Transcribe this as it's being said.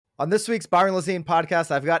On this week's Byron Lazine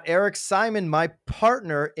podcast, I've got Eric Simon, my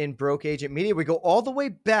partner in Broke Agent Media. We go all the way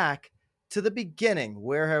back to the beginning.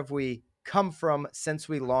 Where have we come from since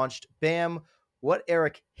we launched BAM? What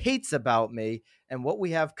Eric hates about me and what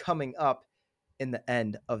we have coming up in the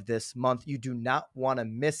end of this month. You do not want to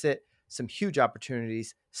miss it. Some huge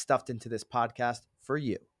opportunities stuffed into this podcast for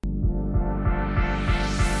you.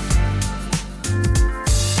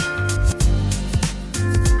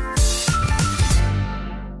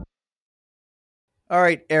 All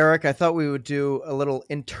right, Eric, I thought we would do a little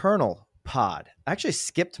internal pod. I actually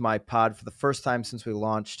skipped my pod for the first time since we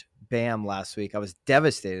launched BAM last week. I was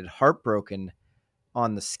devastated, heartbroken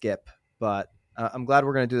on the skip, but I'm glad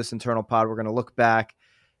we're going to do this internal pod. We're going to look back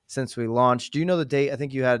since we launched. Do you know the date? I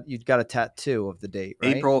think you'd got a tattoo of the date,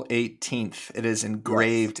 right? April 18th. It is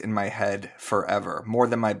engraved in my head forever. More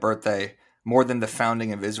than my birthday, more than the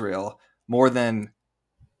founding of Israel, more than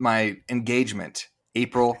my engagement.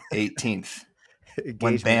 April 18th.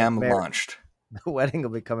 When BAM launched. The wedding will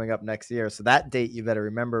be coming up next year. So that date you better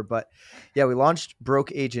remember. But yeah, we launched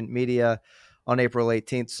Broke Agent Media on April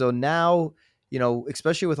 18th. So now, you know,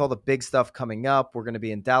 especially with all the big stuff coming up, we're going to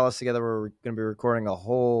be in Dallas together. We're going to be recording a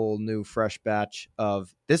whole new fresh batch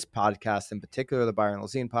of this podcast, in particular, the Byron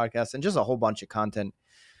Lazine podcast, and just a whole bunch of content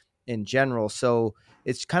in general. So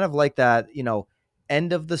it's kind of like that, you know,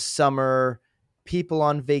 end of the summer, people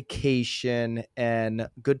on vacation, and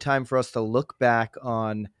good time for us to look back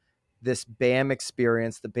on this BAM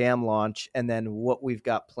experience, the BAM launch, and then what we've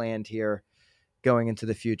got planned here going into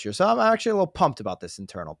the future. So I'm actually a little pumped about this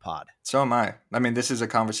internal pod. So am I. I mean, this is a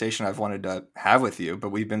conversation I've wanted to have with you, but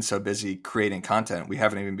we've been so busy creating content, we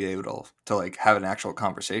haven't even been able to like have an actual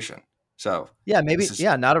conversation. So yeah, maybe,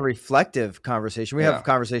 not a reflective conversation. We have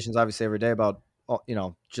conversations obviously every day about, you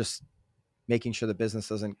know, just making sure the business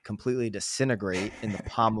doesn't completely disintegrate in the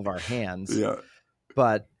palm of our hands. Yeah.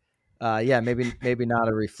 But maybe not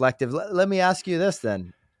a reflective. Let me ask you this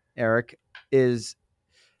then, Eric,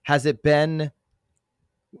 has it been,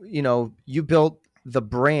 you know, you built the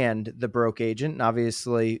brand, The Broke Agent, and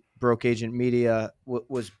obviously Broke Agent Media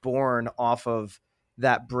was born off of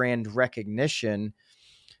that brand recognition.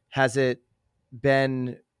 Has it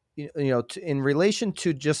been, you know, in relation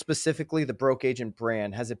to just specifically the Broke Agent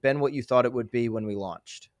brand, has it been what you thought it would be when we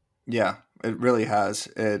launched? Yeah, it really has.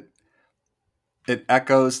 It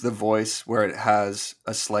echoes the voice where it has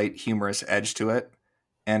a slight humorous edge to it.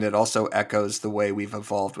 And it also echoes the way we've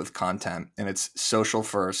evolved with content. And it's social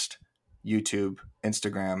first, YouTube,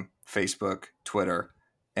 Instagram, Facebook, Twitter.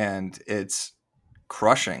 And it's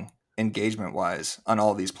crushing engagement wise on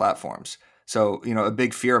all these platforms. So, you know, a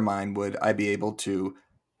big fear of mine, would I be able to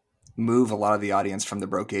move a lot of the audience from the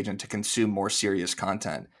Broke Agent to consume more serious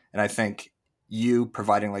content? And I think you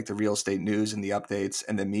providing like the real estate news and the updates,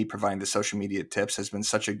 and then me providing the social media tips has been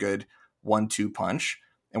such a good 1-2 punch.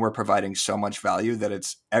 And we're providing so much value that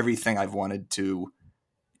it's everything I've wanted to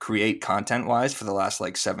create content wise for the last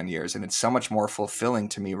like 7 years. And it's so much more fulfilling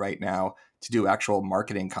to me right now to do actual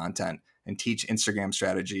marketing content and teach Instagram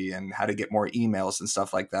strategy and how to get more emails and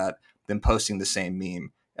stuff like that than posting the same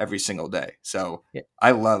meme every single day. So yeah.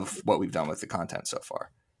 I love what we've done with the content so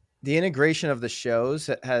far. The integration of the shows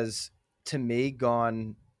has, to me,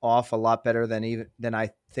 gone off a lot better than I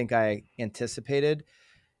think I anticipated.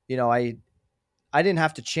 You know, I didn't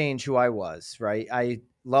have to change who I was, right? I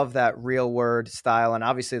love that real word style. And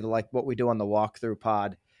obviously like what we do on the walkthrough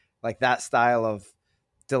pod, like that style of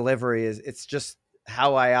delivery it's just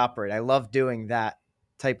how I operate. I love doing that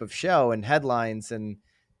type of show and headlines and,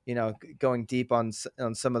 you know, going deep on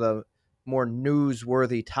some of the more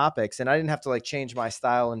newsworthy topics. And I didn't have to like change my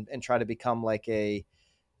style and try to become like a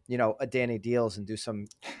Danny Deals and do some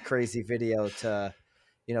crazy video to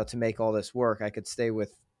make all this work. I could stay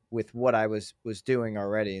with what I was doing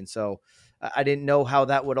already. And so I didn't know how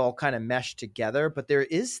that would all kind of mesh together, but there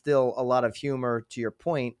is still a lot of humor, to your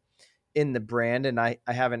point, in the brand. And I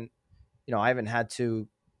haven't had to,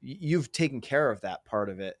 you've taken care of that part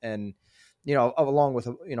of it. And, you know, along with,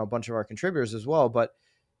 you know, a bunch of our contributors as well, but,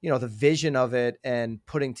 you know, the vision of it and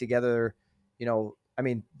putting together, you know, I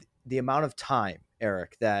mean, the amount of time,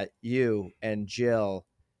 Eric, that you and Jill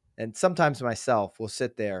and sometimes myself will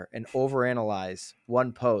sit there and overanalyze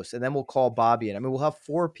one post, and then we'll call Bobby. And I mean, we'll have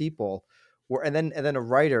 4 people and then a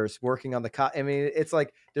writer's working on I mean, it's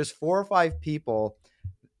like there's 4 or 5 people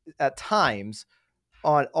at times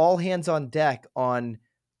on all hands on deck on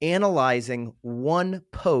analyzing one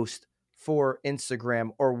post for Instagram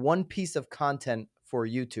or one piece of content for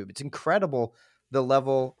YouTube. It's incredible the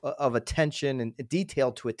level of attention and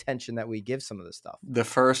detail to attention that we give some of this stuff. The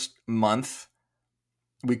first month,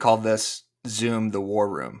 we called this Zoom the War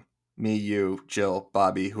Room, me, you, Jill,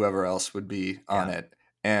 Bobby, whoever else would be on Yeah. it.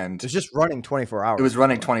 And It's just running 24 it hours was at that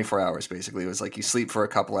running point. 24 hours, basically. It was like you sleep for a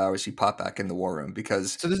couple hours, you pop back in the war room,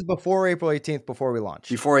 because So this is before April 18th, before we launched.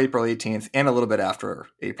 before April 18th and a little bit after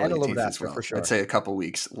April And a little bit 18th as after, for well. I'd sure. say a couple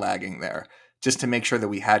weeks lagging there, just to make sure that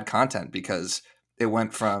we had content, because it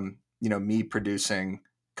went from, me producing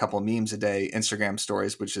a couple memes a day, Instagram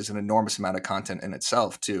stories, which is an enormous amount of content in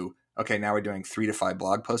itself, to, okay, now we're doing 3 to 5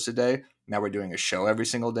 blog posts a day. Now we're doing a show every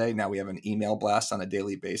single day. Now we have an email blast on a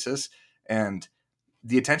daily basis. And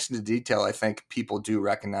the attention to detail, I think people do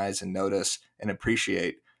recognize and notice and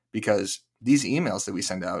appreciate, because these emails that we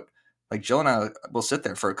send out, like Jill and I will sit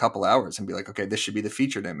there for a couple hours and be like, okay, this should be the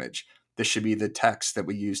featured image. This should be the text that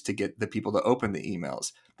we use to get the people to open the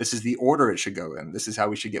emails. This is the order it should go in. This is how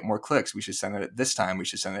we should get more clicks. We should send it at this time. We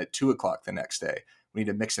should send it at 2 o'clock the next day. We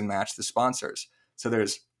need to mix and match the sponsors. So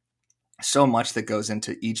there's so much that goes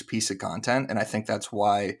into each piece of content. And I think that's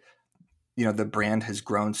why, the brand has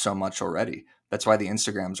grown so much already. That's why the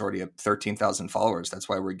Instagram's already at 13,000 followers. That's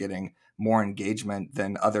why we're getting more engagement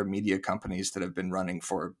than other media companies that have been running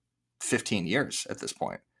for 15 years at this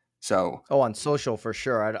point. So, on social for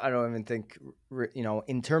sure. I don't even think,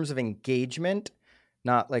 in terms of engagement,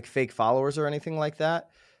 not like fake followers or anything like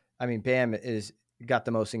that. I mean, BAM is got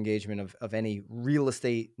the most engagement of any real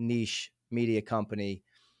estate niche media company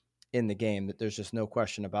in the game. That there's just no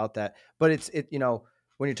question about that. But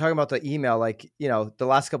when you're talking about the email, like, the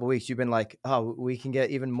last couple of weeks, you've been like, oh, we can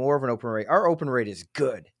get even more of an open rate. Our open rate is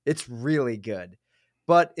good. It's really good.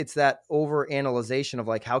 But it's that over analyzation of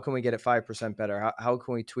like, how can we get it 5% better? How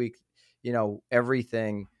can we tweak,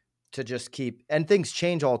 everything to just keep, and things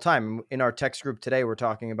change all the time. In our text group today, we're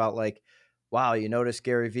talking about like, wow, you notice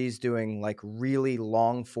Gary Vee's doing like really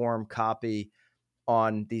long form copy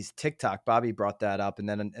on these TikTok. Bobby brought that up. And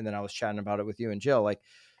then I was chatting about it with you and Jill. Like,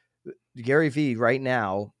 Gary Vee right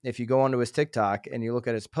now, if you go onto his TikTok and you look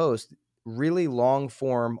at his post, really long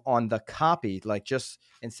form on the copy, like just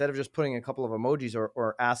instead of just putting a couple of emojis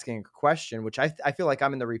or asking a question, which I feel like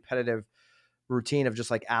I'm in the repetitive routine of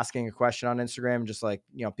just like asking a question on Instagram, just like,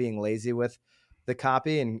 being lazy with the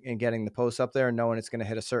copy and getting the post up there and knowing it's going to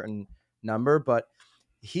hit a certain number. But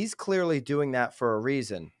he's clearly doing that for a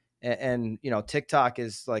reason. And TikTok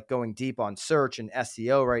is like going deep on search and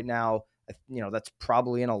SEO right now. That's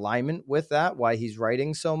probably in alignment with that, why he's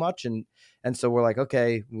writing so much. And so we're like,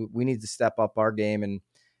 okay, we need to step up our game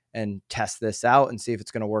and test this out and see if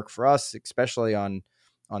it's going to work for us, especially on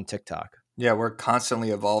TikTok. yeah, we're constantly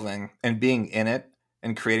evolving, and being in it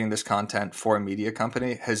and creating this content for a media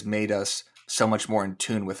company has made us so much more in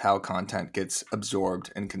tune with how content gets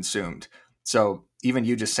absorbed and consumed. So even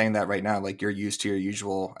you just saying that right now, like you're used to your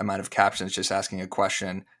usual amount of captions, just asking a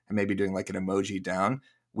question and maybe doing like an emoji down.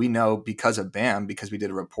 We know because of BAM, because we did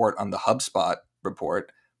a report on the HubSpot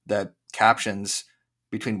report, that captions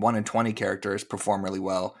between 1 and 20 characters perform really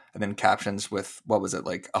well. And then captions with, what was it,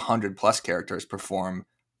 like 100 plus characters perform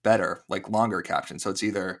better, like longer captions. So it's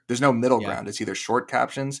either, there's no middle ground. It's either short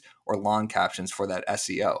captions or long captions for that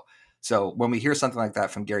SEO. So when we hear something like that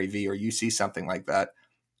from Gary Vee, or you see something like that,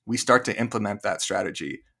 we start to implement that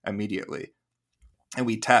strategy immediately. And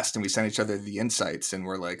we test and we send each other the insights, and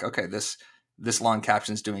we're like, okay, this long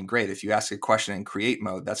caption is doing great. If you ask a question in create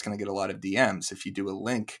mode, that's going to get a lot of DMs. If you do a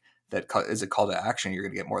link that is a call to action, you're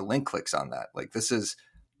going to get more link clicks on that. Like, this is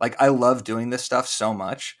like, I love doing this stuff so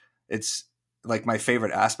much. It's like my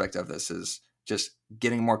favorite aspect of this is just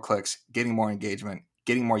getting more clicks, getting more engagement,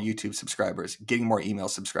 getting more YouTube subscribers, getting more email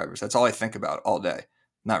subscribers. That's all I think about all day.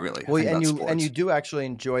 Not really. I Well, think about sports. and you do actually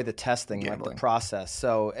enjoy the testing, like the Gambling. process.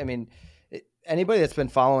 So, I mean, anybody that's been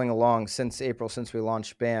following along since April, since we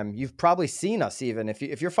launched BAM, you've probably seen us. Even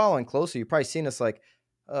if you're following closely, you've probably seen us. Like,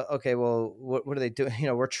 okay, well, what are they doing?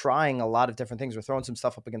 We're trying a lot of different things. We're throwing some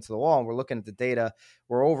stuff up against the wall, and we're looking at the data.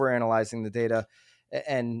 We're over analyzing the data,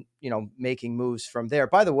 and making moves from there.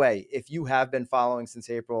 By the way, if you have been following since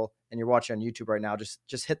April and you're watching on YouTube right now,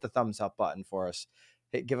 just hit the thumbs up button for us.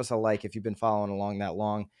 Give us a like if you've been following along that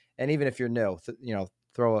long. And even if you're new,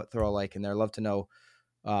 throw a like in there. Love to know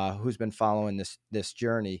who's been following this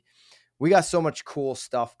journey. We got so much cool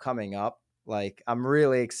stuff coming up. Like, I'm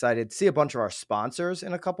really excited to see a bunch of our sponsors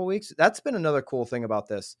in a couple weeks. That's been another cool thing about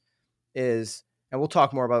this is, and we'll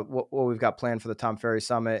talk more about what we've got planned for the Tom Ferry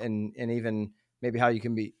Summit and even maybe how you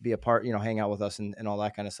can be a part, hang out with us and all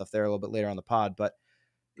that kind of stuff there a little bit later on the pod. But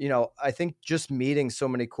I think just meeting so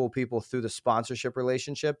many cool people through the sponsorship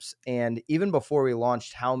relationships, and even before we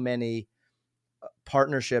launched, how many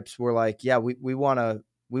partnerships were like, yeah, we want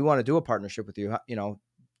to do a partnership with you,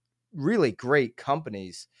 really great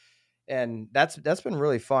companies. And that's been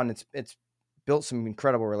really fun. It's built some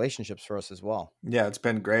incredible relationships for us as well. Yeah, it's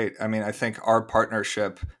been great. I mean, I think our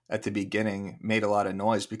partnership at the beginning made a lot of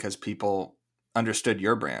noise because people understood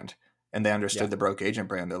your brand and they Yeah. understood the Broke Agent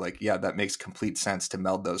brand. They're like, yeah, that makes complete sense to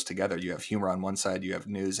meld those together. You have humor on one side, you have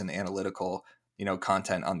news and analytical,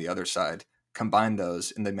 content on the other side. Combine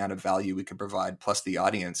those, and the amount of value we could provide plus the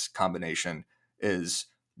audience combination is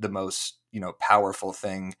the most, powerful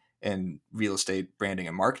thing in real estate branding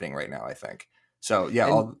and marketing right now, I think. So yeah,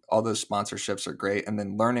 And all those sponsorships are great, and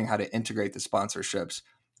then learning how to integrate the sponsorships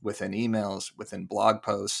within emails, within blog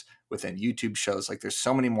posts, within YouTube shows. Like there's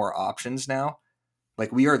so many more options now.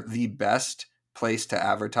 Like we are the best place to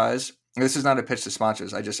advertise. This is not a pitch to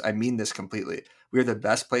sponsors. I mean this completely. We are the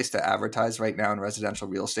best place to advertise right now in residential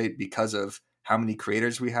real estate because of how many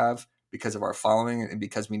creators we have, because of our following, and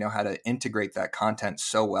because we know how to integrate that content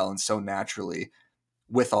so well and so naturally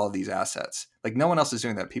with all of these assets. Like no one else is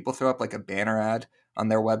doing that. People throw up like a banner ad on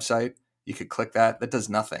their website. You could click that. That does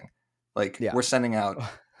nothing. Like yeah, we're sending out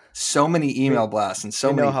so many we email blasts and so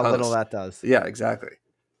we know many how little posts. that does. Yeah, exactly.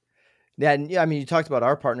 Yeah, and yeah, I mean, you talked about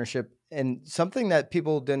our partnership, and something that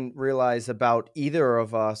people didn't realize about either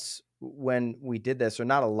of us when we did this, or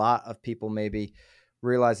not a lot of people maybe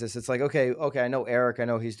realize this. It's like, okay, I know Eric, I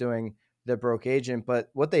know he's doing the Broke Agent, but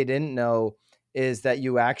what they didn't know is that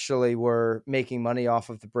you actually were making money off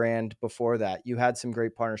of the brand before that. You had some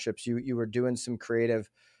great partnerships. You were doing some creative,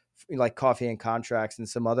 like Coffee and Contracts, and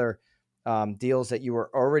some other deals that you were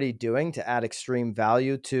already doing to add extreme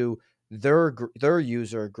value to their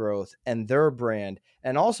user growth and their brand.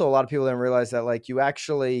 And also, a lot of people didn't realize that like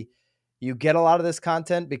you get a lot of this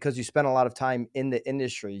content because you spend a lot of time in the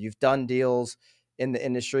industry. You've done deals in the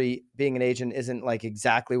industry. Being an agent isn't like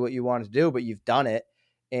exactly what you want to do, but you've done it,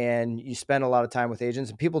 and you spend a lot of time with agents.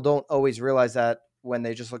 And people don't always realize that when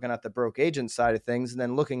they're just looking at the Broke Agent side of things. And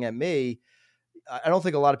then looking at me, I don't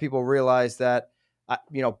think a lot of people realize that,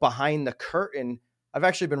 behind the curtain, I've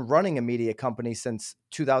actually been running a media company since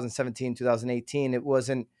 2017, 2018. It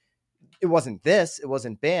wasn't this, it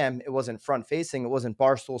wasn't BAM, it wasn't front facing, it wasn't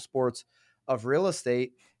Barstool Sports of real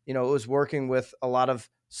estate. It was working with a lot of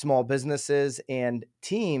small businesses and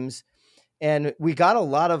teams. And we got a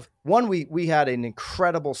lot of we had an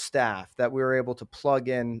incredible staff that we were able to plug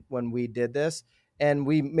in when we did this. And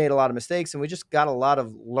we made a lot of mistakes, and we just got a lot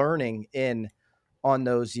of learning in on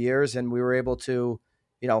those years. And we were able to,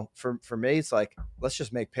 for me, it's like, let's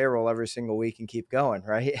just make payroll every single week and keep going.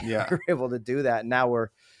 Right. Yeah. We were able to do that. And now we're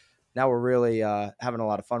really having a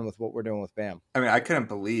lot of fun with what we're doing with BAM. I mean, I couldn't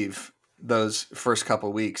believe those first couple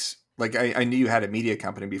of weeks. Like I knew you had a media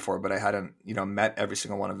company before, but I hadn't, met every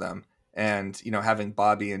single one of them. And, having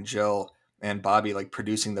Bobby and Jill and Bobby like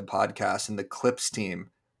producing the podcast, and the clips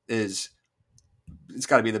team it's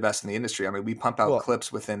got to be the best in the industry. I mean, we pump out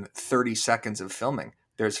clips within 30 seconds of filming.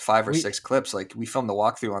 There's 5 or 6 clips. Like we filmed the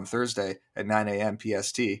walkthrough on Thursday at 9 a.m.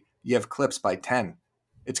 PST. You have clips by 10.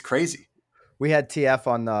 It's crazy. We had TF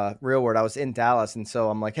on the Real Word. I was in Dallas, and so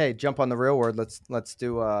I'm like, hey, jump on the Real Word. Let's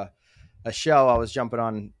do a show. I was jumping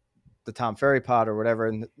on the Tom Ferry pod or whatever,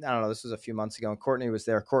 and I don't know, this was a few months ago, and Courtney was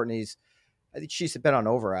there. I think she's been on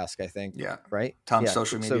Overask, I think. Yeah. Right? Tom's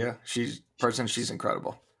social media. She's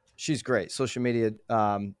incredible. She's great. Social media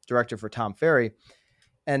director for Tom Ferry.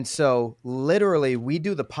 And so literally we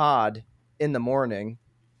do the pod in the morning,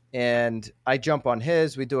 and I jump on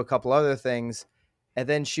his, we do a couple other things. And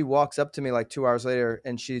then she walks up to me like 2 hours later,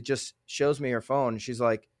 and she just shows me her phone. She's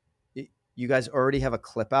like, you guys already have a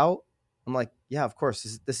clip out? I'm like, yeah, of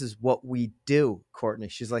course. This is what we do, Courtney.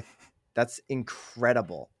 She's like, that's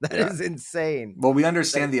incredible. That is insane. Well, we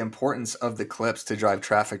understand the importance of the clips to drive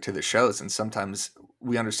traffic to the shows. And sometimes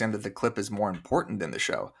we understand that the clip is more important than the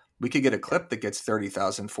show. We could get a clip that gets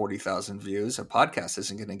 30,000, 40,000 views. A podcast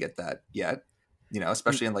isn't going to get that yet,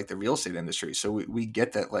 especially in like the real estate industry. So we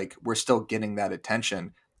get that, like, we're still getting that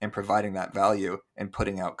attention and providing that value and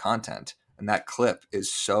putting out content. And that clip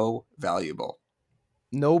is so valuable.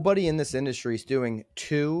 Nobody in this industry is doing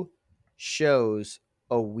 2 shows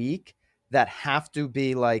a week that have to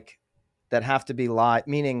be live,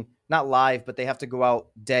 meaning not live, but they have to go out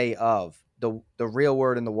day of the Real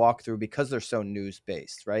Word and the walkthrough, because they're so news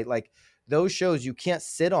based, right? Like those shows, you can't even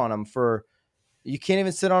sit on them for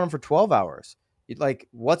 12 hours. Like,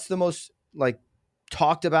 what's the most like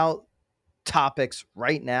talked about topics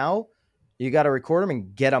right now? You got to record them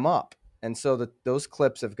and get them up. And so those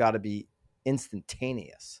clips have got to be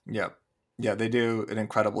instantaneous. Yep. Yeah, they do an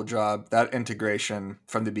incredible job. That integration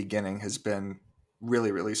from the beginning has been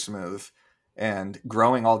really, really smooth. And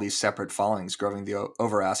growing all these separate followings, growing the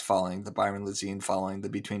Overask following, the Byron Lazine following, the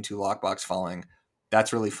Between Two Lockbox following,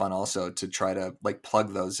 that's really fun also to try to like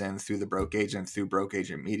plug those in through the Broke Agent, through Broke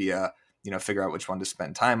Agent Media, figure out which one to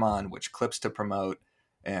spend time on, which clips to promote.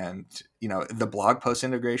 And, the blog post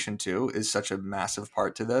integration too is such a massive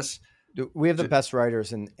part to this. We have the best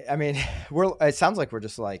writers, and I mean, it sounds like we're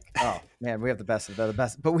just like, oh man, we have the best of the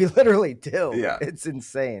best, but we literally do. Yeah. It's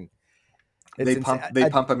insane. They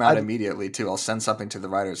pump them out immediately too. I'll send something to the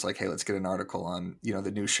writers like, hey, let's get an article on,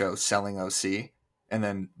 the new show Selling OC. And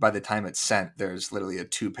then by the time it's sent, there's literally a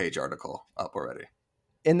 2-page article up already.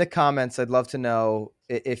 In the comments, I'd love to know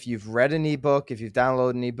if you've read an ebook, if you've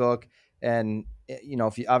downloaded an ebook, and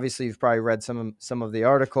if you obviously you've probably read some of the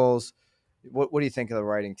articles. What do you think of the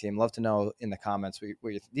writing team? Love to know in the comments.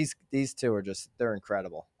 These two are they're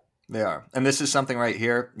incredible. They are. And this is something right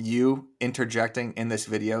here. You interjecting in this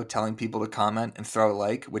video, telling people to comment and throw a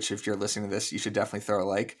like, which if you're listening to this, you should definitely throw a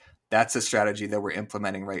like. That's a strategy that we're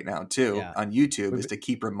implementing right now too on YouTube, is to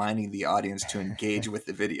keep reminding the audience to engage with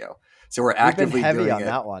the video. So we're actively heavy doing on it.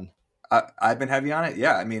 That one. I've been heavy on it.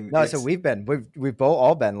 Yeah. I mean, no, so we've both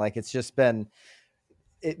all been like, it's just been,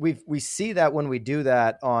 we see that when we do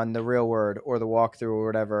that on the Real Word or the walkthrough or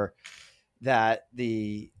whatever, that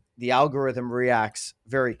the algorithm reacts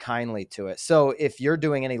very kindly to it. So if you're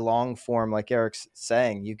doing any long form, like Eric's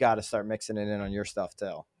saying, you got to start mixing it in on your stuff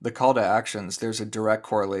too. The call to actions, there's a direct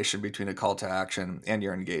correlation between a call to action and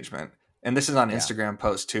your engagement. And this is on Instagram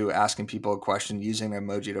posts too, asking people a question, using an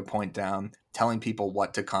emoji to point down, telling people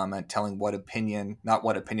what to comment, telling not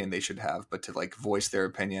what opinion they should have, but to like voice their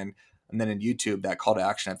opinion. And then in YouTube, that call to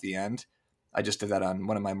action at the end, I just did that on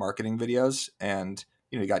one of my marketing videos, and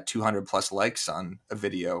you got 200 plus likes on a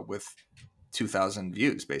video with 2,000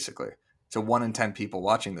 views, basically. So 1 in 10 people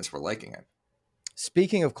watching this were liking it.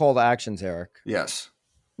 Speaking of call to actions, Eric. Yes.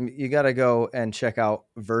 You got to go and check out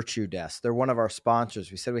Virtue Desk. They're one of our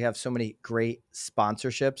sponsors. We said we have so many great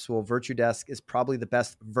sponsorships. Well, Virtue Desk is probably the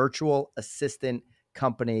best virtual assistant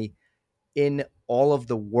company in all of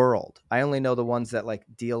the world. I only know the ones that like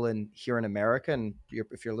deal here in America. And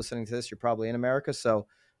if you're listening to this, you're probably in America. So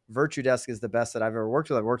Virtue Desk is the best that I've ever worked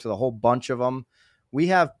with. I've worked with a whole bunch of them. We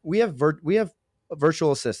have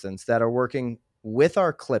virtual assistants that are working with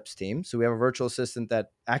our clips team. So we have a virtual assistant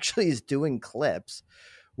that actually is doing clips.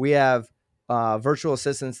 We have virtual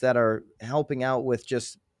assistants that are helping out with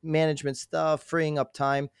just management stuff, freeing up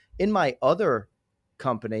time. In my other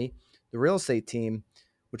company, the real estate team,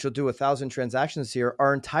 which will do 1,000 transactions here,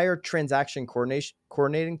 our entire transaction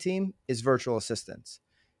coordinating team is virtual assistants.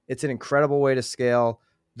 It's an incredible way to scale.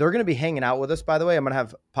 They're going to be hanging out with us, by the way. I'm going to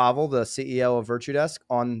have Pavel, the CEO of Virtue Desk,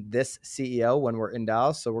 on this CEO when we're in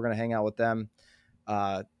Dallas. So we're going to hang out with them.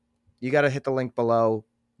 You got to hit the link below.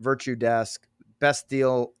 Virtue Desk, best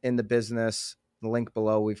deal in the business. The link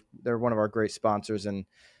below. They're one of our great sponsors, and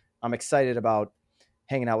I'm excited about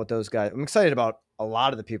hanging out with those guys. I'm excited about a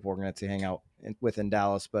lot of the people we're going to hang out with in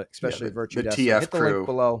Dallas, but especially Virtue Desk. TF hit the crew link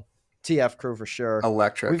below. TF crew for sure.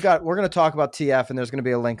 Electric. We're going to talk about TF, and there's going to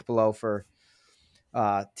be a link below for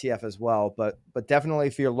TF as well. But definitely,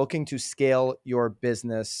 if you're looking to scale your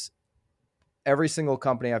business, every single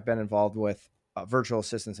company I've been involved with, virtual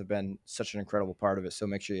assistants have been such an incredible part of it. So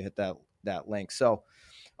make sure you hit that link. So,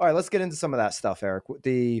 all right, let's get into some of that stuff, Eric.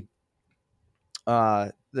 The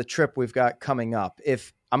trip we've got coming up.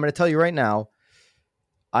 If I'm going to tell you right now,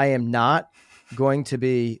 I am not going to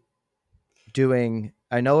be doing.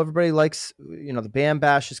 I know everybody likes, the Bam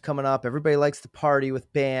Bash is coming up. Everybody likes to party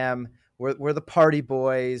with Bam. We're the party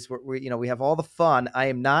boys. We have all the fun. I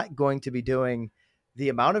am not going to be doing the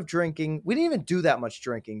amount of drinking. We didn't even do that much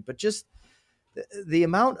drinking, but just the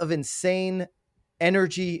amount of insane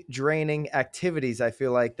energy draining activities I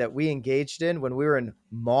feel like that we engaged in when we were in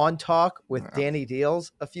Montauk with Danny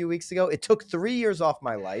Deals a few weeks ago. It took 3 years off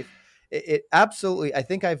my life. It absolutely, I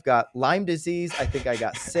think I've got Lyme disease. I think I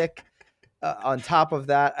got sick. On top of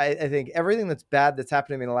that, I think everything that's bad that's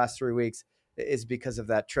happened to me in the last 3 weeks is because of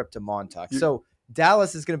that trip to Montauk. So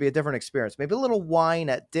Dallas is going to be a different experience. Maybe a little wine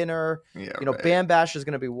at dinner. Bam Bash is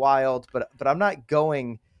going to be wild, but I'm not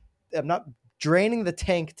draining the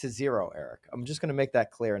tank to zero, Eric. I'm just going to make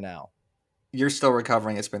that clear now. You're still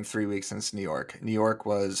recovering. It's been 3 weeks since New York. New York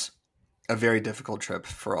was a very difficult trip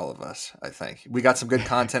for all of us, I think. We got some good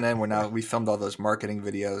content in. We filmed all those marketing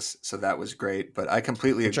videos, so that was great. But I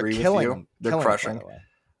completely agree with you. They're crushing.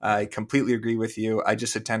 I completely agree with you. I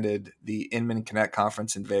just attended the Inman Connect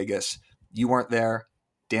conference in Vegas. You weren't there.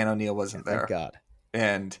 Dan O'Neill wasn't there. Thank God.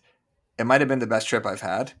 And it might have been the best trip I've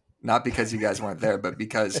had. Not because you guys weren't there, but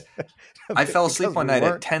because I fell asleep one night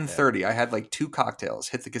at 10:30. I had like 2 cocktails,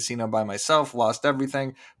 hit the casino by myself, lost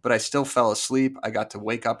everything, but I still fell asleep. I got to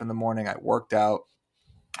wake up in the morning. I worked out,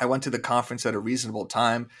 I went to the conference at a reasonable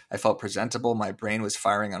time. I felt presentable. My brain was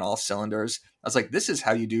firing on all cylinders. I was like, this is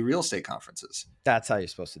how you do real estate conferences. That's how you're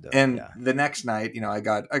supposed to do it. And Yeah. the next night, I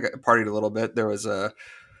got partied a little bit. There was a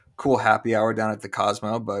cool happy hour down at the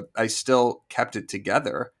Cosmo, but I still kept it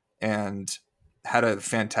together and had a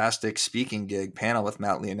fantastic speaking gig panel with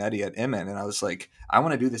Matt Leonetti at Inman. And I was like, I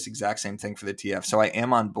want to do this exact same thing for the TF. So I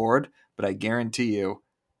am on board, but I guarantee you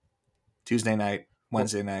Tuesday night,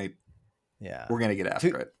 Wednesday night, yeah, we're going to get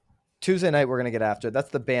after it. Tuesday night, we're going to get after it. That's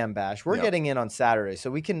the BAM Bash. We're Yep. getting in on Saturday.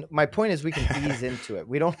 So my point is we can ease into it.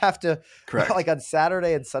 We don't have to, Correct. like on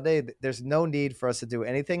Saturday and Sunday, there's no need for us to do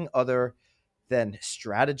anything other than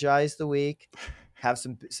strategize the week, have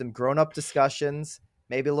some grown-up discussions,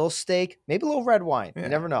 maybe a little steak, maybe a little red wine. Yeah. You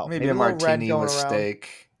never know. Maybe a martini with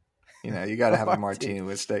steak. You got to have a martini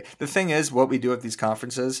with steak. The thing is, what we do at these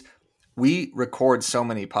conferences, we record so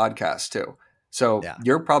many podcasts too. So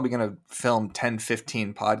you're probably going to film 10,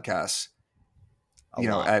 15 podcasts,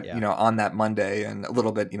 on that Monday and a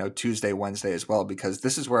little bit, Tuesday, Wednesday as well, because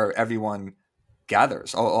this is where everyone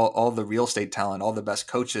gathers, all the real estate talent, all the best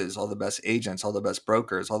coaches, all the best agents, all the best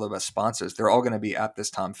brokers, all the best sponsors. They're all going to be at this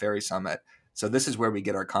Tom Ferry Summit. So this is where we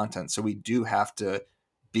get our content. So we do have to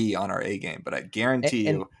be on our A game, but I guarantee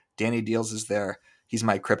you, Danny Deals is there. He's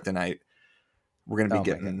my kryptonite. We're going to be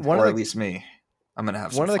getting, or at least me. I'm going to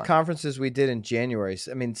have some fun. One of the conferences we did in January.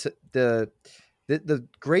 I mean, the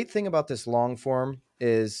great thing about this long form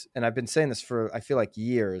is, and I've been saying this for, I feel like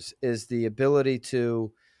years, is the ability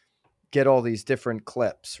to get all these different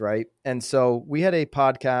clips, right? And so we had a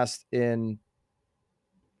podcast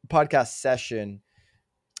session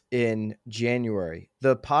in January.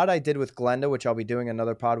 The pod I did with Glenda, which I'll be doing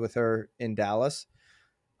another pod with her in Dallas,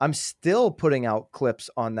 I'm still putting out clips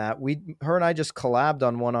on that. Her and I just collabed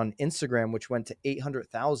on one on Instagram, which went to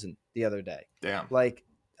 800,000 the other day. Damn. Like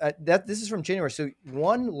this is from January. So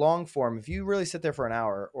one long form, if you really sit there for an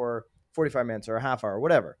hour or 45 minutes or a half hour,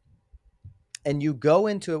 whatever, and you go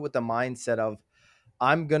into it with the mindset of,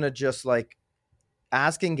 I'm going to just like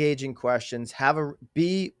ask engaging questions,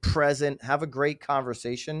 be present, have a great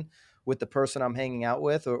conversation with the person I'm hanging out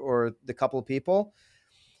with or the couple of people,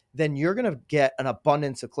 then you're going to get an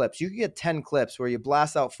abundance of clips. You can get 10 clips where you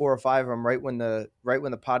blast out 4 or 5 of them right when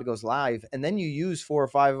the pod goes live. And then you use 4 or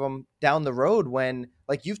 5 of them down the road when,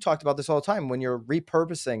 like you've talked about this all the time, when you're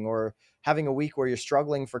repurposing or having a week where you're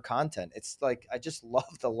struggling for content. It's like, I just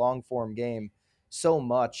love the long form game so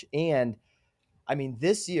much. And I mean,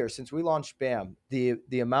 this year, since we launched BAM,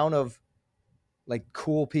 the amount of like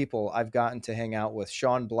cool people I've gotten to hang out with,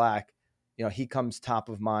 Sean Black, he comes top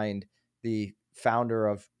of mind, the founder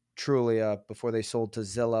of Trulia before they sold to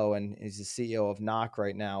Zillow, and he's the CEO of Knock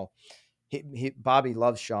right now. Bobby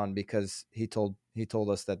loves Sean because he told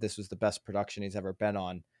us that this was the best production he's ever been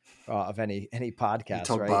on of any podcast. He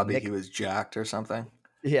told right? Bobby he was jacked or something.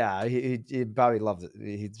 Yeah, Bobby loved it.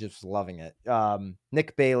 He's just loving it.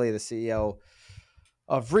 Nick Bailey, the CEO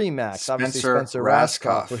of Remax, Spencer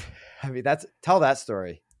Raskoff. I mean, tell that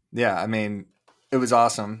story. Yeah, I mean, it was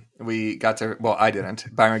awesome. We got to, I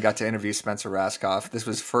didn't. Byron got to interview Spencer Raskoff. This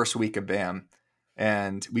was first week of BAM,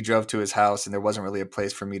 and we drove to his house, and there wasn't really a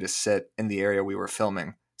place for me to sit in the area we were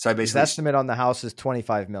filming. So I basically, his estimate on the house is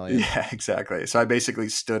 $25 million. Yeah, exactly. So I basically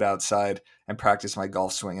stood outside and practiced my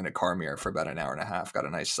golf swing in a car mirror for about an hour and a half. Got a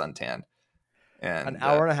nice suntan. And an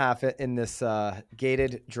hour and a half in this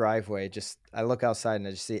gated driveway. I look outside and I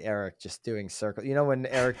just see Eric just doing circles. You know when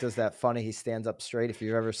Eric does that funny, he stands up straight. If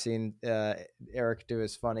you've ever seen Eric do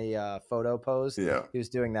his funny photo pose, yeah, he was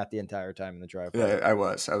doing that the entire time in the driveway. Yeah, I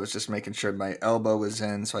was just making sure my elbow was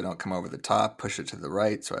in so I don't come over the top, push it to the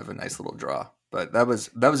right so I have a nice little draw. But that was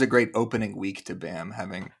a great opening week to BAM,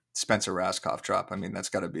 having Spencer Raskoff drop. I mean, that's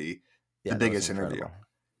got to be the biggest interview.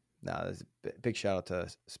 No, there's a big shout out to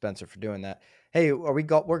Spencer for doing that. Hey, we're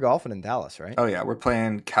golfing in Dallas, right? Oh yeah, we're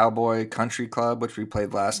playing Cowboy Country Club, which we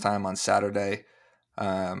played last time on Saturday.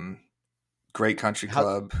 Great country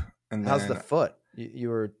club. And how's the foot? You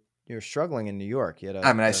were struggling in New York.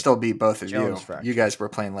 I still beat both of Jones you. fracture. You guys were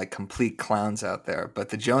playing like complete clowns out there, but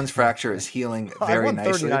the Jones fracture is healing very I won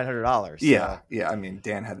nicely. $3,900. Yeah, yeah. I mean,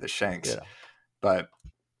 Dan had the shanks, but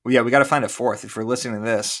we got to find a fourth. If you're listening to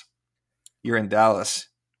this, you're in Dallas,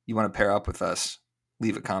 you want to pair up with us,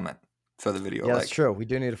 leave a comment, throw the video. Yeah, that's true. We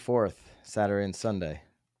do need a fourth Saturday and Sunday.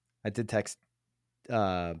 I did text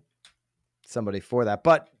somebody for that,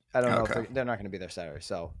 but I don't know if they're not going to be there Saturday.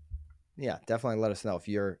 So yeah, definitely let us know if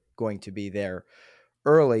you're going to be there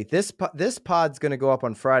early. This pod's going to go up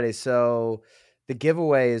on Friday, so the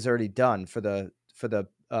giveaway is already done for the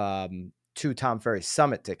 2 Tom Ferry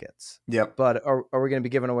Summit tickets. Yep. But are we going to be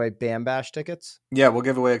giving away Bam Bash tickets? Yeah, we'll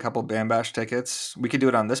give away a couple Bam Bash tickets. We could do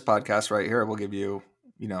it on this podcast right here. We'll give you,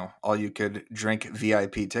 all you could drink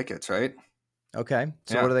VIP tickets, right? Okay.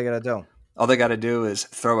 So Yeah. what are they going to do? All they got to do is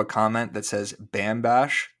throw a comment that says Bam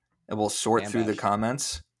Bash, and we'll sort Bam through the Bash.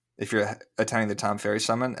 comments if you're attending the Tom Ferry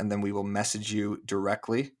Summit, and then we will message you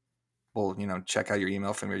directly. We'll, check out your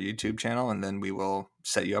email from your YouTube channel, and then we will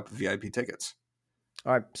set you up with VIP tickets.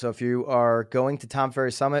 All right. So if you are going to Tom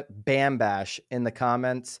Ferry Summit, Bam Bash in the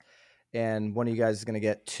comments, and one of you guys is going to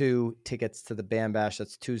get 2 tickets to the Bam Bash.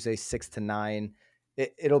 That's Tuesday, 6 to 9.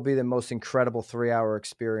 It'll be the most incredible 3-hour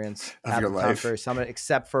experience of at your the life. Tom Ferry Summit,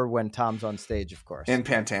 except for when Tom's on stage, of course. And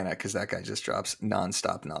Pantana, because that guy just drops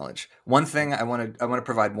nonstop knowledge. One thing I want to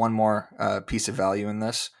provide one more piece of value in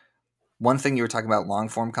this. One thing you were talking about long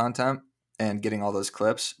form content and getting all those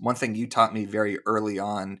clips. One thing you taught me very early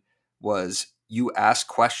on was you ask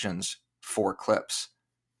questions for clips.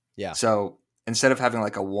 Yeah. So instead of having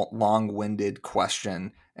like a long-winded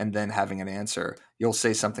question and then having an answer, you'll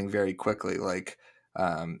say something very quickly like,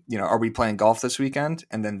 are we playing golf this weekend?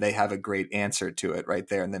 And then they have a great answer to it right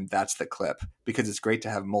there. And then that's the clip, because it's great to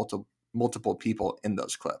have multiple people in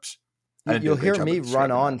those clips. You'll hear me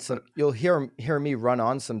run on you'll hear me run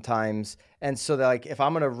on sometimes. And so that, like, if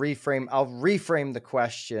I'm going to I'll reframe the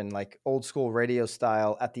question like old school radio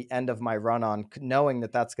style at the end of my run on, knowing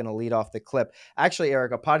that that's going to lead off the clip. Actually,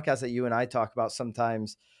 Eric, a podcast that you and I talk about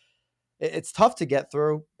sometimes, it's tough to get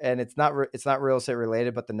through, and it's not real estate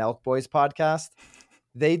related, but the Nelk Boys podcast,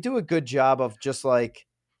 they do a good job of just like,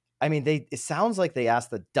 it sounds like they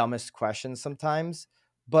ask the dumbest questions sometimes,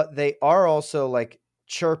 but they are also like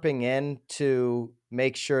chirping in to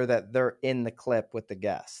make sure that they're in the clip with the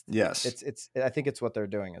guest. Yes. I think it's what they're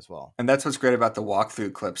doing as well. And that's what's great about the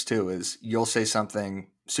walkthrough clips too, is you'll say something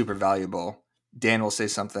super valuable. Dan will say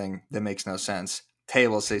something that makes no sense. Tay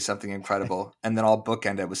will say something incredible. And then I'll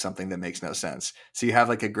bookend it with something that makes no sense. So you have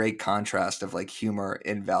like a great contrast of like humor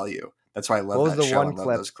and value. That's why I love that show. I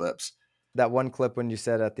love those clips. That one clip when you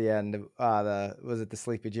said at the end, was it the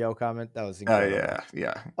Sleepy Joe comment? That was incredible.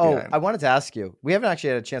 Yeah. Oh, yeah. I wanted to ask you. We haven't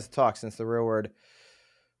actually had a chance to talk since The Real Word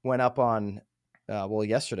went up on,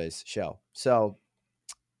 yesterday's show. So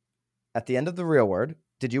at the end of The Real Word,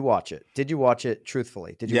 did you watch it? Did you watch it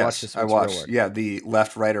truthfully? Did you watch this? I watched. Real Word? Yeah, the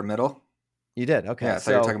left, right, or middle. You did? Okay. Yeah, I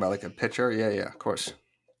thought you were talking about like a picture. Yeah, of course.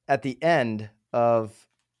 At the end of,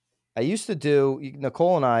 I used to do,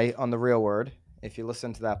 Nicole and I on The Real Word, if you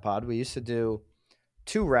listen to that pod, we used to do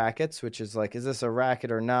 2 rackets, which is like, is this a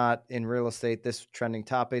racket or not in real estate? This trending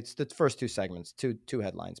topics, the first 2 segments, two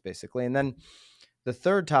headlines basically. And then the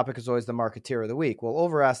third topic is always the Marketeer of the Week. Well,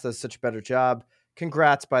 Overask does such a better job.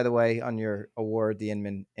 Congrats, by the way, on your award, the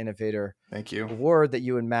Inman Innovator Thank you. Award that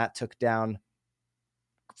you and Matt took down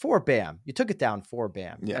for BAM. You took it down for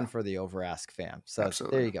BAM and for the Overask fam. So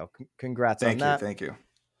Absolutely. There you go. Congrats on that. Thank you.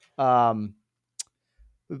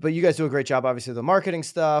 But you guys do a great job, obviously, the marketing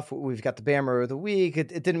stuff. We've got the Bammer of the Week.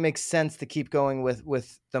 It didn't make sense to keep going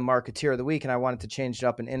with the Marketeer of the Week, and I wanted to change it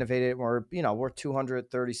up and innovate it. We're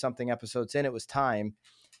 230-something episodes in. It was time.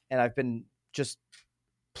 And I've been just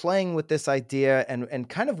playing with this idea and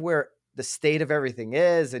kind of where the state of everything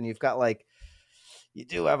is. And you've got you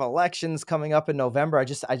do have elections coming up in November. I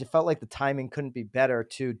just felt like the timing couldn't be better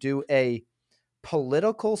to do a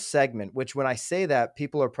political segment, which when I say that,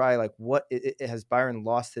 people are probably like, what has Byron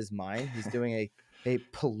lost his mind? He's doing a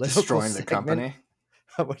political destroying segment. The company.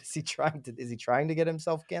 What is he trying to, is he trying to get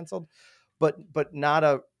himself canceled? But not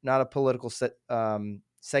a political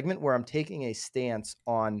segment where I'm taking a stance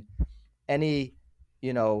on any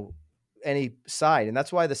side. And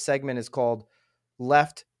that's why the segment is called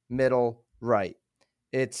Left, Middle, Right.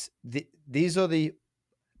 These are the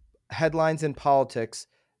headlines in politics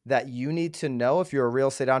that you need to know if you're a real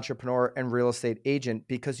estate entrepreneur and real estate agent,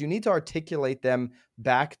 because you need to articulate them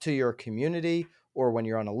back to your community or when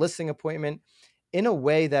you're on a listing appointment in a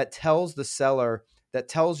way that tells the seller, that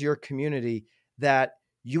tells your community that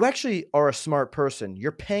you actually are a smart person.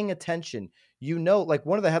 You're paying attention. Like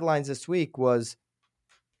one of the headlines this week was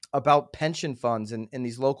about pension funds in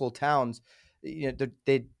these local towns. A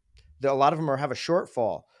lot of them have a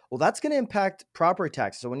shortfall. Well, that's going to impact property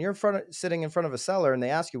taxes. So when you're sitting in front of a seller and they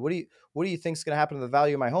ask you, what do you think is going to happen to the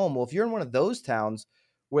value of my home? Well, if you're in one of those towns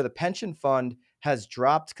where the pension fund has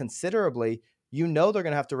dropped considerably, they're going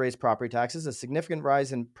to have to raise property taxes. A significant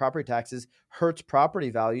rise in property taxes hurts property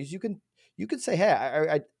values. You could say,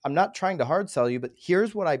 hey, I'm not trying to hard sell you, but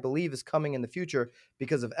here's what I believe is coming in the future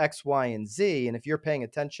because of X, Y, and Z. And if you're paying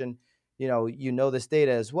attention, this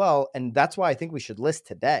data as well. And that's why I think we should list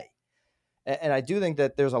today. And I do think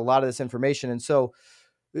that there's a lot of this information. And so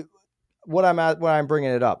what I'm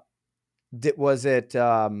bringing it up.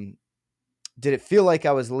 Did it feel like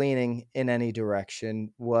I was leaning in any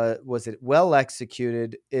direction? Was it well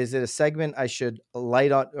executed? Is it a segment I should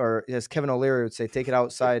light on, or as Kevin O'Leary would say, take it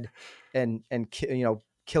outside and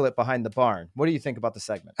kill it behind the barn? What do you think about the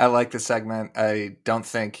segment? I like the segment. I don't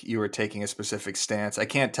think you were taking a specific stance. I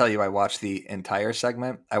can't tell you I watched the entire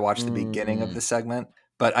segment. I watched the beginning of the segment,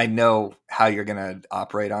 but I know how you're going to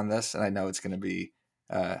operate on this, and I know it's going to be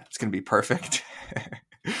perfect.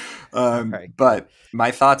 Right. But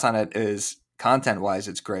my thoughts on it is, content wise,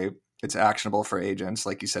 it's great. It's actionable for agents.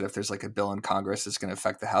 Like you said, if there's like a bill in Congress that's going to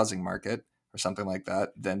affect the housing market or something like that,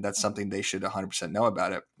 then that's something they should 100% know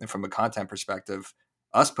about it. And from a content perspective,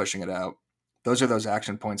 us pushing it out, those are those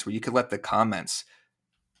action points where you could let the comments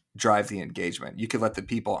drive the engagement. You could let the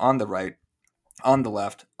people on the right, on the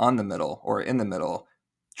left, on the middle, or in the middle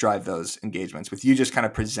drive those engagements with you just kind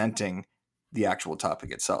of presenting the actual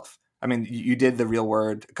topic itself. I mean, you did the Real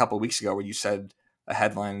Word a couple of weeks ago where you said a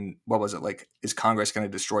headline, what was it, like, is Congress going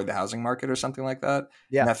to destroy the housing market or something like that?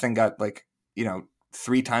 Yeah. And that thing got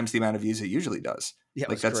 3 times the amount of views it usually does. Yeah,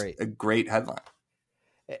 like that's great. a great headline.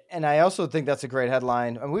 And I also think that's a great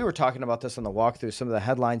headline. And we were talking about this on the walkthrough, some of the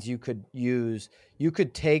headlines you could use, you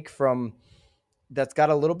could take from that's got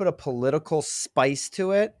a little bit of political spice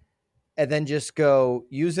to it, and then just go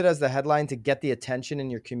use it as the headline to get the attention in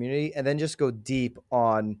your community, and then just go deep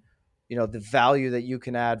on, the value that you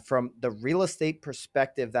can add from the real estate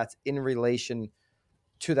perspective that's in relation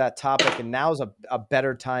to that topic. And now's a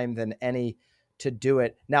better time than any to do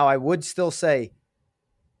it. Now, I would still say,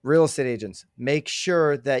 real estate agents, make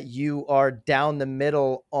sure that you are down the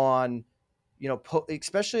middle on,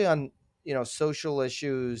 especially on, social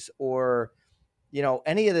issues or,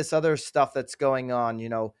 any of this other stuff that's going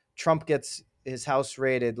on. Trump gets his house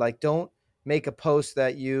raided. Like, don't make a post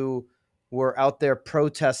that you were out there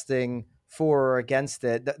protesting for or against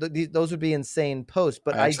it. Those would be insane posts.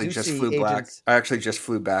 But I do see agents. I actually just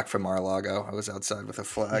flew back from Mar-a-Lago. I was outside with a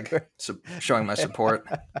flag, showing my support.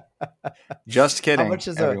 Just kidding,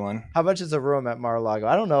 everyone. How much is a room at Mar-a-Lago?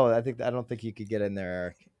 I don't know. I don't think you could get in there,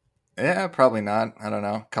 Eric. Yeah, probably not. I don't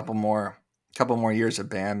know. A couple more years of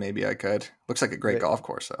BAM, maybe I could. Looks like a great golf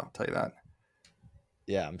course, though, I'll tell you that.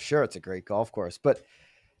 Yeah, I'm sure it's a great golf course. But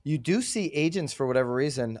you do see agents, for whatever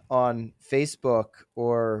reason, on Facebook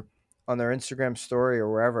or on their Instagram story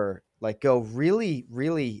or wherever, like, go really,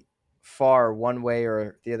 really far one way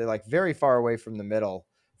or the other, like very far away from the middle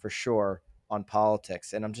for sure on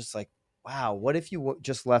politics. And I'm just like, wow, what if you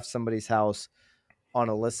just left somebody's house on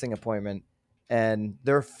a listing appointment and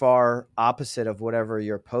they're far opposite of whatever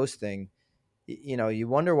you're posting? You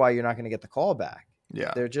wonder why you're not going to get the call back.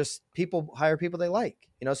 Yeah. They're just hire people they like,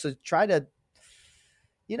 so try to,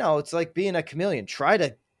 it's like being a chameleon. Try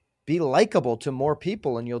to be likable to more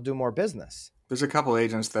people and you'll do more business. There's a couple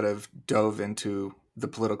agents that have dove into the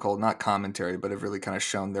political, not commentary, but have really kind of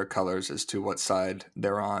shown their colors as to what side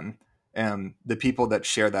they're on. And the people that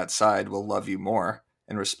share that side will love you more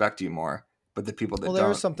and respect you more. But the people that don't,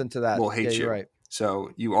 there is something to that, will hate you. Right.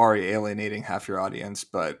 So you are alienating half your audience,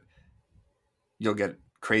 but you'll get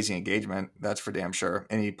crazy engagement. That's for damn sure.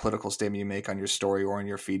 Any political statement you make on your story or on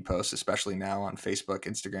your feed posts, especially now on Facebook,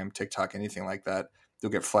 Instagram, TikTok, anything like that,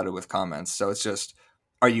 you'll get flooded with comments. So it's just,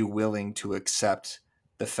 are you willing to accept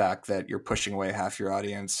the fact that you're pushing away half your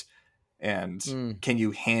audience? And can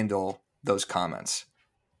you handle those comments?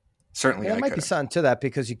 Certainly, there might be something to that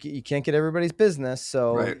because you can't get everybody's business.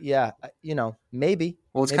 So right. Yeah, maybe.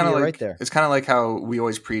 Well, it's kind of like right there. It's kind of like how we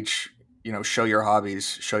always preach, show your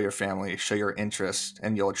hobbies, show your family, show your interests,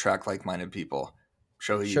 and you'll attract like-minded people.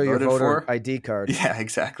 Show who you voted your voter for. ID card. Yeah,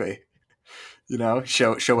 exactly.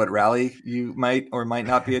 Show what rally you might or might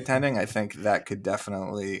not be attending. I think that could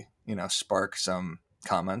definitely, spark some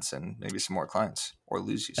comments and maybe some more clients, or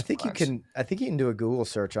lose you some clients. I think you can do a Google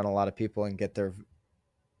search on a lot of people and get their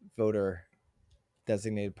voter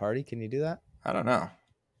designated party. Can you do that? I don't know.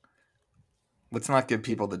 Let's not give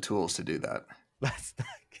people the tools to do that.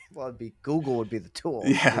 Well, Google would be the tool.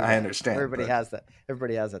 Yeah, I understand. Everybody has that.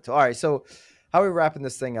 Everybody has that tool. All right. So how are we wrapping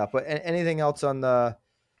this thing up? Anything else on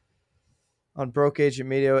Broke Agent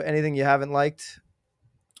Media? Anything you haven't liked?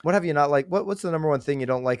 What have you not liked? What's the number one thing you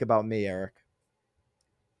don't like about me, Eric?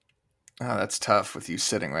 Oh, that's tough with you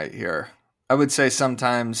sitting right here. I would say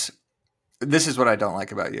sometimes this is what I don't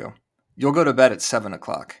like about you. You'll go to bed at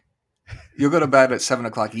 7:00. You'll go to bed at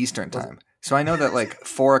 7:00 Eastern time. So I know that like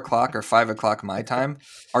 4:00 or 5:00 my time,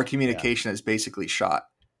 our communication is basically shot.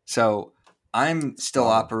 So I'm still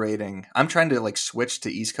operating. I'm trying to like switch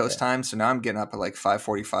to East Coast time. So now I'm getting up at like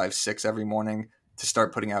 5:45, 6 every morning, to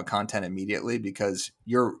start putting out content immediately, because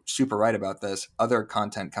you're super right about this. Other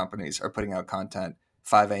content companies are putting out content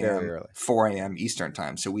 5 Very a.m., early. 4 a.m. Eastern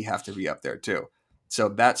time. So we have to be up there too. So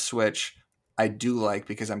that switch I do like,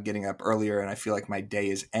 because I'm getting up earlier and I feel like my day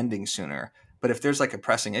is ending sooner. But if there's like a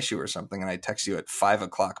pressing issue or something and I text you at 5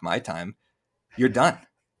 o'clock my time, you're done.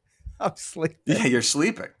 I'm sleeping. Yeah, you're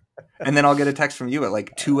sleeping. And then I'll get a text from you at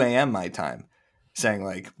like 2 a.m. my time saying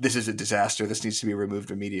like, this is a disaster. This needs to be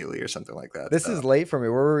removed immediately or something like that. This is late for me.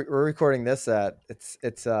 We're recording this at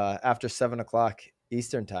it's after 7 o'clock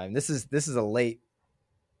Eastern time. This is a late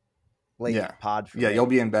pod for me. You'll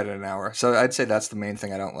be in bed in an hour. So I'd say that's the main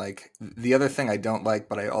thing I don't like. The other thing I don't like,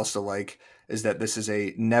 but I also like, is that this is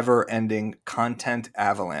a never-ending content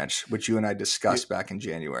avalanche, which you and I discussed back in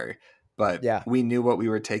January. But we knew what we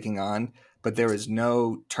were taking on, but there is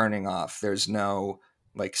no turning off. There's no,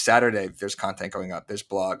 like, Saturday, there's content going up. There's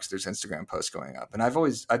blogs, there's Instagram posts going up. And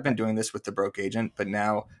I've been doing this with The Broke Agent, but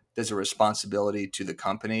now there's a responsibility to the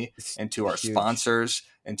company and to our sponsors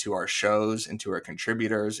and to our shows and to our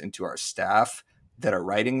contributors and to our staff that are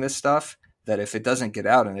writing this stuff, that if it doesn't get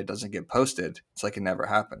out and it doesn't get posted, it's like it never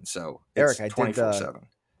happened. So it's Eric, 24/7.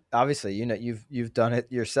 Obviously, you've done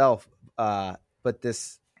it yourself. But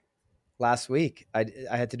this last week, I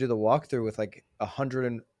had to do the walkthrough with like 100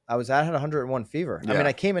 and I had 101 fever. Yeah. I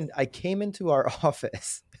mean, I came into our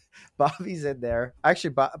office. Bobby's in there.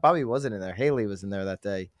 Actually, Bobby wasn't in there. Haley was in there that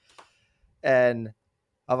day. And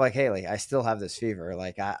I'm like, Haley, I still have this fever.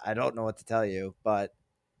 Like, I don't know what to tell you, but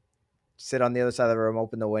sit on the other side of the room,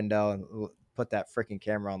 open the window, and put that freaking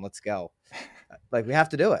camera on. Let's go. Like, we have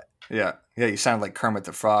to do it. Yeah. Yeah, you sound like Kermit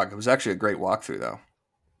the Frog. It was actually a great walkthrough, though.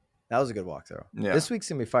 That was a good walkthrough. Yeah. This week's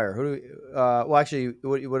going to be fire. Well, actually,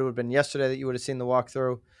 it would have been yesterday that you would have seen the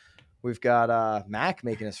walkthrough. We've got Mac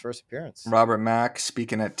making his first appearance. Robert Mack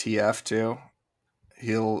speaking at TF, too.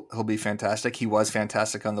 He'll be fantastic. He was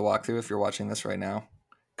fantastic on the walkthrough. If you're watching this right now,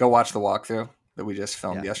 go watch the walkthrough that we just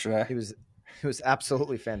filmed yesterday. He was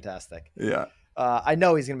absolutely fantastic. Yeah. I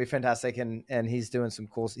know he's going to be fantastic, and he's doing some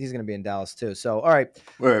cool. He's going to be in Dallas too. So, all right,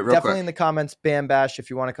 real definitely quick. In the comments, Bam Bash. If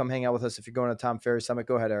you want to come hang out with us, if you're going to Tom Ferry Summit,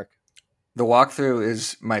 go ahead, Eric. The walkthrough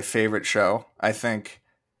is my favorite show. I think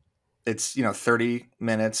it's 30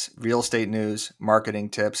 minutes, real estate news, marketing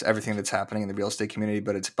tips, everything that's happening in the real estate community.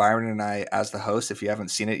 But it's Byron and I as the host. If you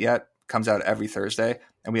haven't seen it yet, comes out every Thursday,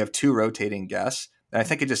 and we have 2 rotating guests. And I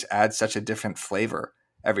think it just adds such a different flavor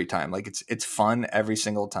every time. Like it's fun every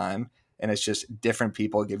single time. And it's just different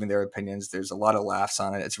people giving their opinions. There's a lot of laughs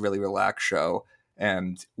on it. It's a really relaxed show.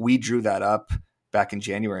 And we drew that up back in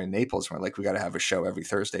January in Naples. We're like, we got to have a show every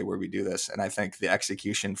Thursday where we do this. And I think the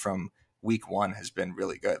execution from week 1 has been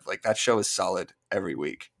really good. Like, that show is solid every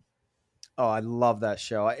week. Oh, I love that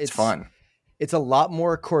show. It's fun. It's a lot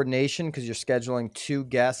more coordination because you're scheduling 2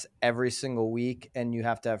 guests every single week, and you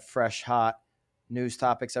have to have fresh, hot news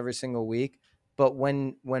topics every single week. But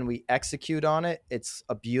when we execute on it, it's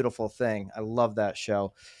a beautiful thing. I love that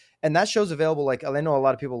show. And that show's available. Like, I know a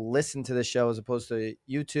lot of people listen to this show as opposed to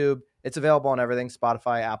YouTube. It's available on everything,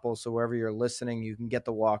 Spotify, Apple. So wherever you're listening, you can get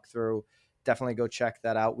the walkthrough. Definitely go check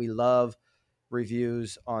that out. We love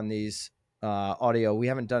reviews on these audio. We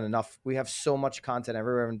haven't done enough. We have so much content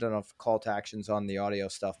everywhere. We haven't done enough call to actions on the audio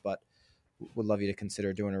stuff, but would love you to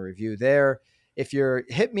consider doing a review there. If you're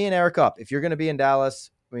hit me and Eric up, if you're going to be in Dallas,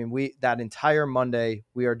 I mean, that entire Monday,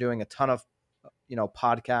 we are doing a ton of,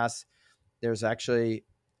 podcasts. There's actually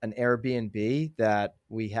an Airbnb that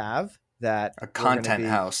we have that a content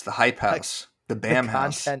house, the Hype House, the Bam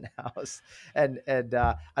House, content house. And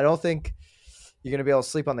I don't think you're going to be able to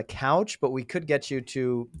sleep on the couch, but we could get you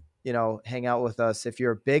to, hang out with us. If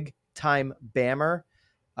you're a big time Bammer,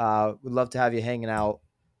 we'd love to have you hanging out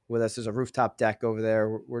with us. There's a rooftop deck over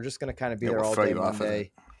there. We're just going to kind of be there all day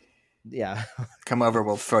Monday. Yeah. Come over.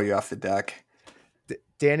 We'll throw you off the deck.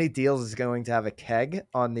 Danny Deals is going to have a keg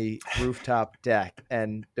on the rooftop deck,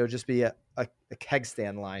 and there'll just be a keg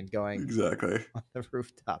stand line going exactly on the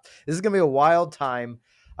rooftop. This is going to be a wild time.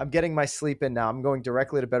 I'm getting my sleep in now. I'm going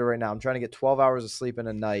directly to bed right now. I'm trying to get 12 hours of sleep in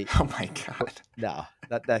a night. Oh my God. No,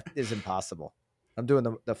 that is impossible. I'm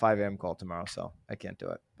doing the 5 a.m. call tomorrow, so I can't do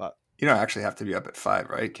it. But you don't actually have to be up at 5,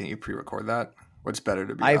 right? Can you pre-record that? What's better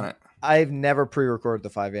to be on it? I've never pre-recorded the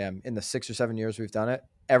 5 a.m. in the 6 or 7 years we've done it.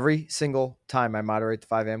 Every single time I moderate the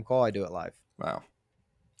 5 a.m. call, I do it live. Wow.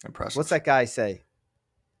 Impressive. What's that guy say?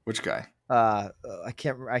 Which guy? I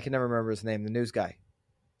can never remember his name. The news guy.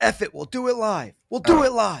 F it, we'll do it live. We'll do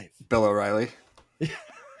it live. Bill O'Reilly.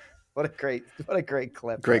 What a great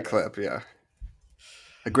clip. Great clip, yeah.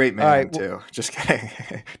 A great man, too. Just kidding.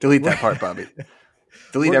 Delete that part, Bobby.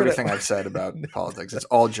 Delete everything I've said about politics. It's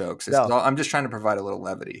all jokes. I'm just trying to provide a little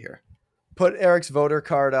levity here. Put Eric's voter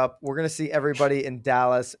card up. We're going to see everybody in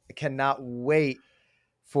Dallas. Cannot wait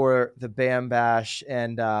for the Bam Bash,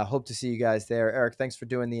 and hope to see you guys there. Eric, thanks for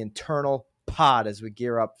doing the internal pod as we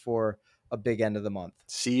gear up for a big end of the month.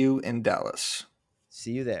 See you in Dallas.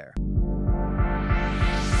 See you there.